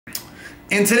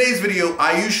In today's video,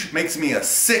 Aayush makes me a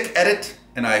sick edit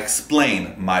and I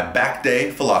explain my back day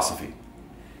philosophy.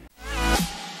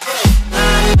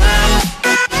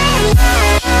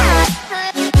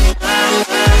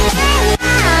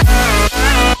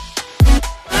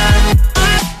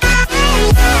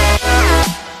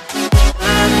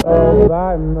 All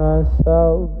by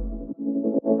myself.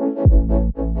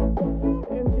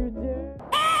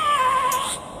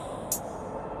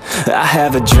 I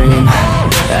have a dream,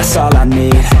 that's all I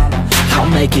need. I'll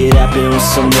make it happen with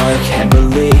some work and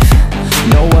belief.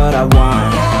 Know what I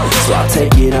want, so I'll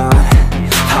take it on.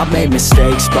 I've made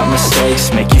mistakes, but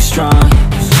mistakes make you strong.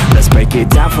 Let's break it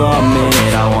down for a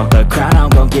minute. I want the crown, I'm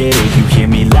gon' get it. You hear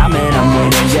me loud, man, I'm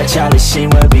winning. Yeah, Charlie Sheen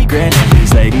will be grinning.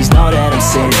 These ladies know that I'm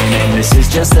sinning, and this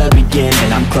is just the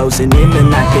beginning. I'm closing in the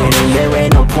night inning. There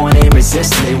ain't no point in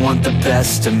resisting. They want the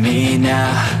best of me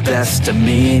now, best of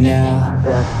me now,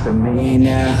 best of me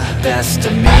now, best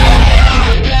of me.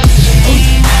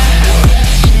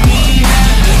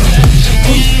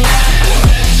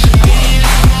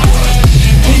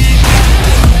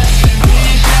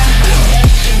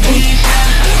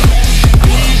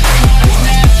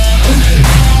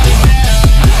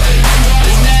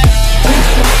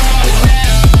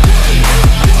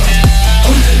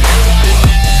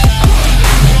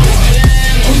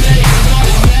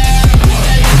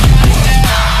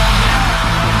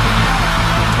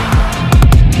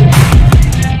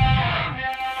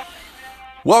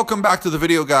 Welcome back to the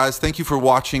video, guys. Thank you for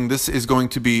watching. This is going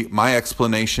to be my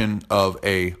explanation of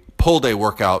a pull day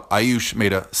workout. Aayush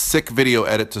made a sick video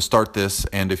edit to start this,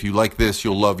 and if you like this,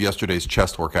 you'll love yesterday's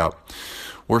chest workout.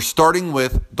 We're starting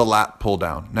with the lat pull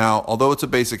down. Now, although it's a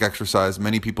basic exercise,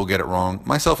 many people get it wrong,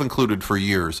 myself included for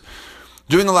years.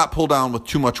 Doing a lat pull down with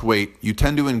too much weight, you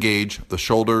tend to engage the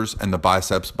shoulders and the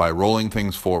biceps by rolling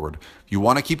things forward. You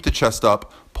want to keep the chest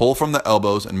up, pull from the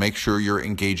elbows, and make sure you're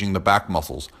engaging the back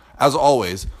muscles. As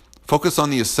always, focus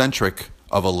on the eccentric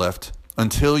of a lift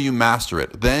until you master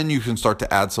it. Then you can start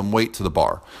to add some weight to the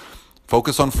bar.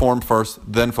 Focus on form first,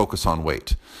 then focus on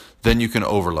weight. Then you can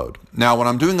overload. Now, when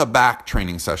I'm doing a back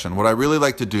training session, what I really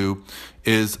like to do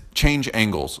is change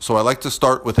angles. So I like to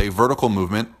start with a vertical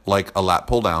movement, like a lat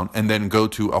pull down, and then go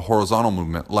to a horizontal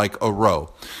movement, like a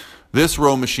row. This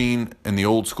row machine in the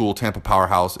old school Tampa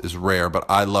Powerhouse is rare, but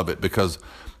I love it because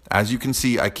as you can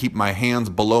see, I keep my hands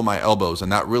below my elbows, and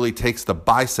that really takes the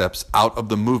biceps out of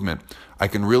the movement. I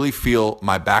can really feel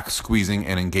my back squeezing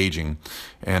and engaging.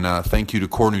 And thank you to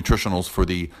Core Nutritionals for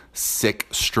the sick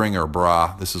stringer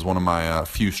bra. This is one of my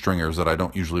few stringers that I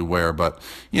don't usually wear, but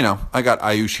you know, I got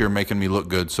Aayush here making me look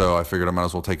good, so I figured I might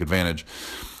as well take advantage.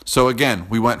 So again,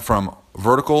 we went from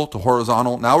vertical to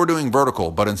horizontal. Now we're doing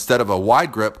vertical, but instead of a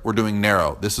wide grip, we're doing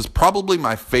narrow. This is probably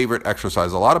my favorite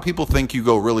exercise. A lot of people think you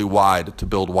go really wide to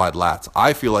build wide lats.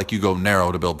 I feel like you go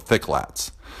narrow to build thick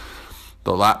lats.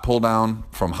 The lat pull down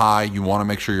from high, you want to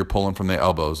make sure you're pulling from the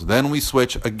elbows. Then we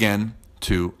switch again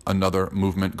to another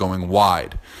movement going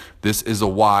wide. This is a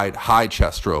wide high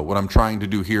chest row. What I'm trying to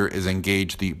do here is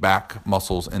engage the back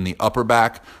muscles in the upper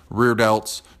back, rear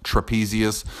delts,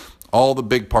 trapezius, all the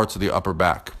big parts of the upper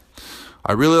back.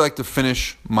 I really like to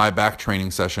finish my back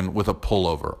training session with a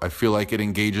pullover. I feel like it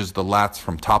engages the lats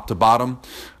from top to bottom.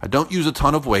 I don't use a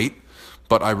ton of weight,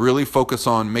 but I really focus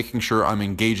on making sure I'm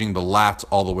engaging the lats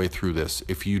all the way through this.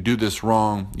 If you do this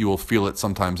wrong, you will feel it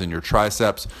sometimes in your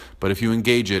triceps, but if you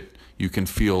engage it, you can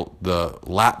feel the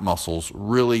lat muscles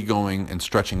really going and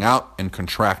stretching out and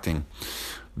contracting.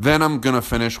 Then I'm gonna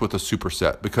finish with a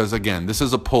superset because again, this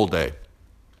is a pull day.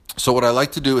 So what I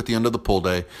like to do at the end of the pull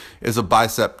day is a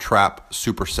bicep trap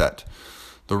superset.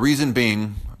 The reason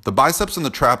being, the biceps and the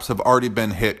traps have already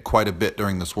been hit quite a bit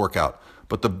during this workout,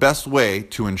 but the best way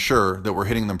to ensure that we're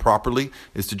hitting them properly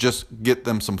is to just get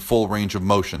them some full range of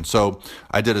motion. So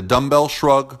I did a dumbbell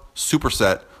shrug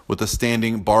superset with a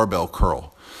standing barbell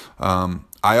curl.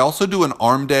 I also do an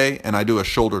arm day and I do a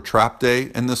shoulder trap day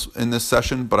in this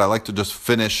session, but I like to just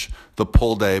finish the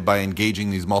pull day by engaging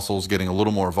these muscles, getting a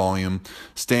little more volume.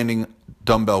 Standing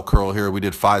dumbbell curl here, we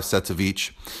did 5 sets of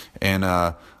each, and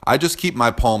I just keep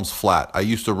my palms flat. I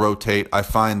used to rotate. I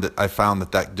found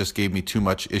that just gave me too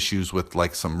much issues with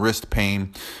like some wrist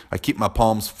pain. I keep my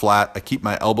palms flat. I keep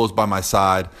my elbows by my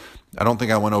side. I don't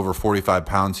think I went over 45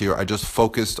 pounds here. I just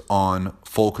focused on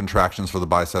full contractions for the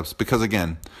biceps because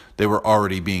again, they were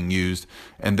already being used.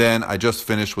 And then I just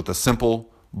finished with a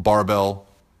simple barbell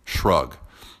shrug.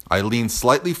 I lean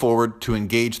slightly forward to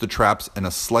engage the traps in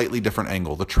a slightly different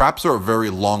angle. The traps are a very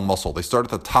long muscle. They start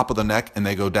at the top of the neck and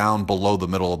they go down below the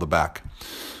middle of the back.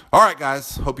 All right,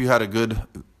 guys, hope you had a good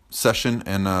session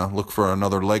and look for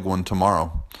another leg one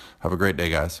tomorrow. Have a great day,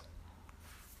 guys.